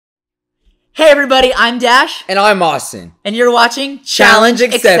Hey everybody, I'm Dash. And I'm Austin. And you're watching Challenge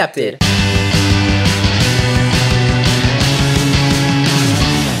Accepted.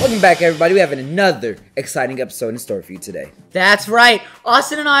 Welcome back everybody. We have another exciting episode in store for you today. That's right.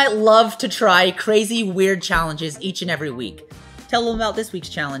 Austin and I love to try crazy, weird challenges each and every week. Tell them about this week's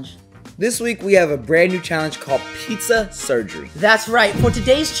challenge. This week we have a brand new challenge called Pizza Surgery. That's right. For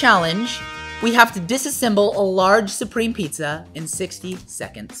today's challenge, we have to disassemble a large Supreme Pizza in 60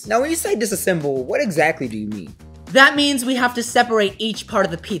 seconds. Now when you say disassemble, what exactly do you mean? That means we have to separate each part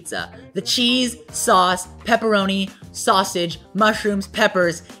of the pizza. The cheese, sauce, pepperoni, sausage, mushrooms,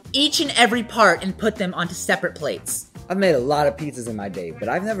 peppers, each and every part, and put them onto separate plates. I've made a lot of pizzas in my day, but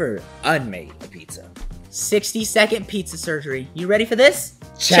I've never unmade a pizza. 60-second pizza surgery. You ready for this?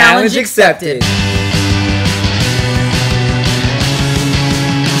 Challenge accepted.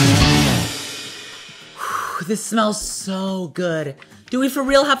 This smells so good. Do we for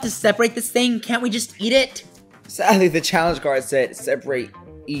real have to separate this thing? Can't we just eat it? Sadly, the challenge card said separate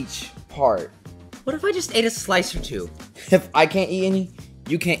each part. What if I just ate a slice or two? If I can't eat any,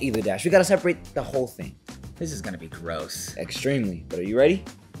 you can't either, Dash. We gotta separate the whole thing. This is gonna be gross. Extremely. But are you ready?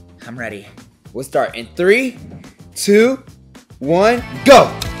 I'm ready. We'll start in 3, 2, 1,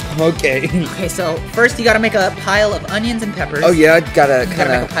 go! Okay. Okay, so first you gotta make a pile of onions and peppers. Oh yeah, I gotta make a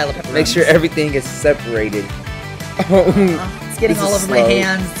kind pile of pepperonis. of make sure everything is separated. It's getting This all is over my slow.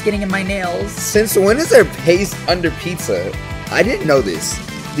 hands. It's getting in my nails. Since when is there paste under pizza? I didn't know this.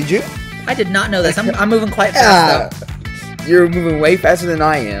 Did you? I did not know this. I'm moving quite Yeah. fast though. You're moving way faster than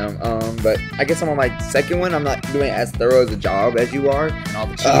I am. But I guess I'm on my second one. I'm not doing as thorough as a job as you are. And all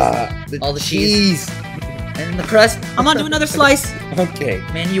the cheese. All the cheese. cheese. And the crust. I'm on to another slice. Okay.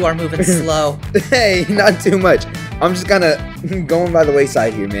 Man, you are moving slow. Hey, not too much. I'm just kind of going by the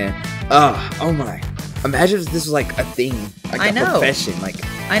wayside here, man. Oh my. Imagine if this was like a thing, like I a know. profession. Like,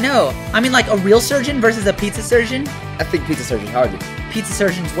 I know. I mean, like a real surgeon versus a pizza surgeon. I think pizza surgeon's harder. Pizza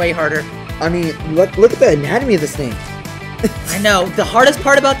surgeon's way harder. I mean, look at the anatomy of this thing. I know. The hardest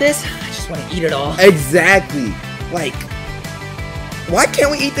part about this, I just want to eat it all. Exactly. Like, why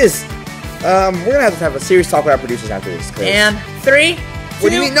can't we eat this? We're gonna have a serious talk with our producers after this. And 3, 2, What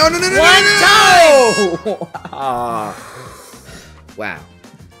do you mean? No, no, no, no, one, no, no. Wow.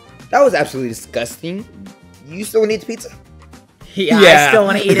 That was absolutely disgusting. You still want to eat the pizza? Yeah, I Yeah. still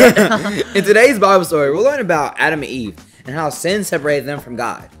want to eat it. In today's Bible story, we'll learn about Adam and Eve and how sin separated them from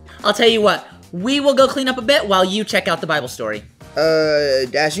God. I'll tell you what. We will go clean up a bit while you check out the Bible story.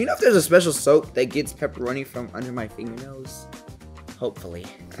 Dash, you know if there's a special soap that gets pepperoni from under my fingernails? Hopefully.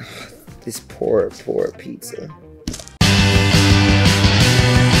 This poor pizza.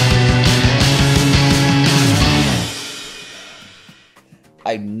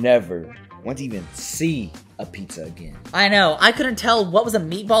 I never want to even see a pizza again. I know. I couldn't tell what was a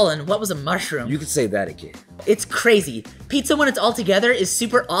meatball and what was a mushroom. You could say that again. It's crazy. Pizza when it's all together is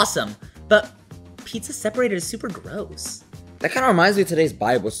super awesome. But pizza separated is super gross. That kind of reminds me of today's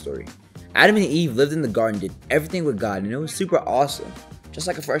Bible story. Adam and Eve lived in the garden, did everything with God, and it was super awesome. Just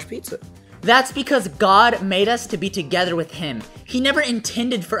like a fresh pizza. That's because God made us to be together with Him. He never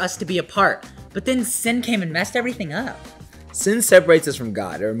intended for us to be apart. But then sin came and messed everything up. Sin separates us from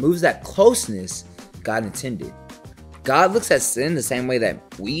God. It removes that closeness God intended. God looks at sin the same way that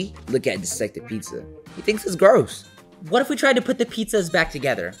we look at dissected pizza. He thinks it's gross. What if we tried to put the pizzas back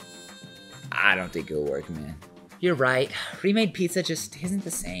together? I don't think it'll work, man. You're right. Remade pizza just isn't the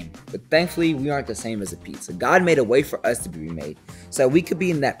same. But thankfully, we aren't the same as a pizza. God made a way for us to be remade so that we could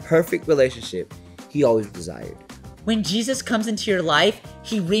be in that perfect relationship He always desired. When Jesus comes into your life,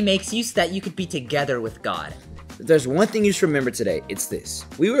 He remakes you so that you could be together with God. If there's one thing you should remember today, it's this.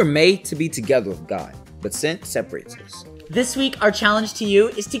 We were made to be together with God, but sin separates us. This week, our challenge to you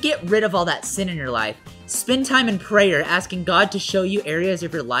is to get rid of all that sin in your life. Spend time in prayer asking God to show you areas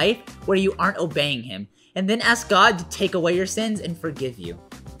of your life where you aren't obeying Him. And then ask God to take away your sins and forgive you.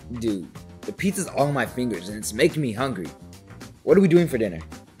 Dude, the pizza's on my fingers and it's making me hungry. What are we doing for dinner?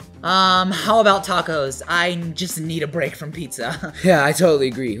 How about tacos? I just need a break from pizza. Yeah, I totally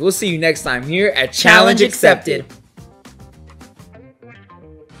agree. We'll see you next time here at Challenge accepted.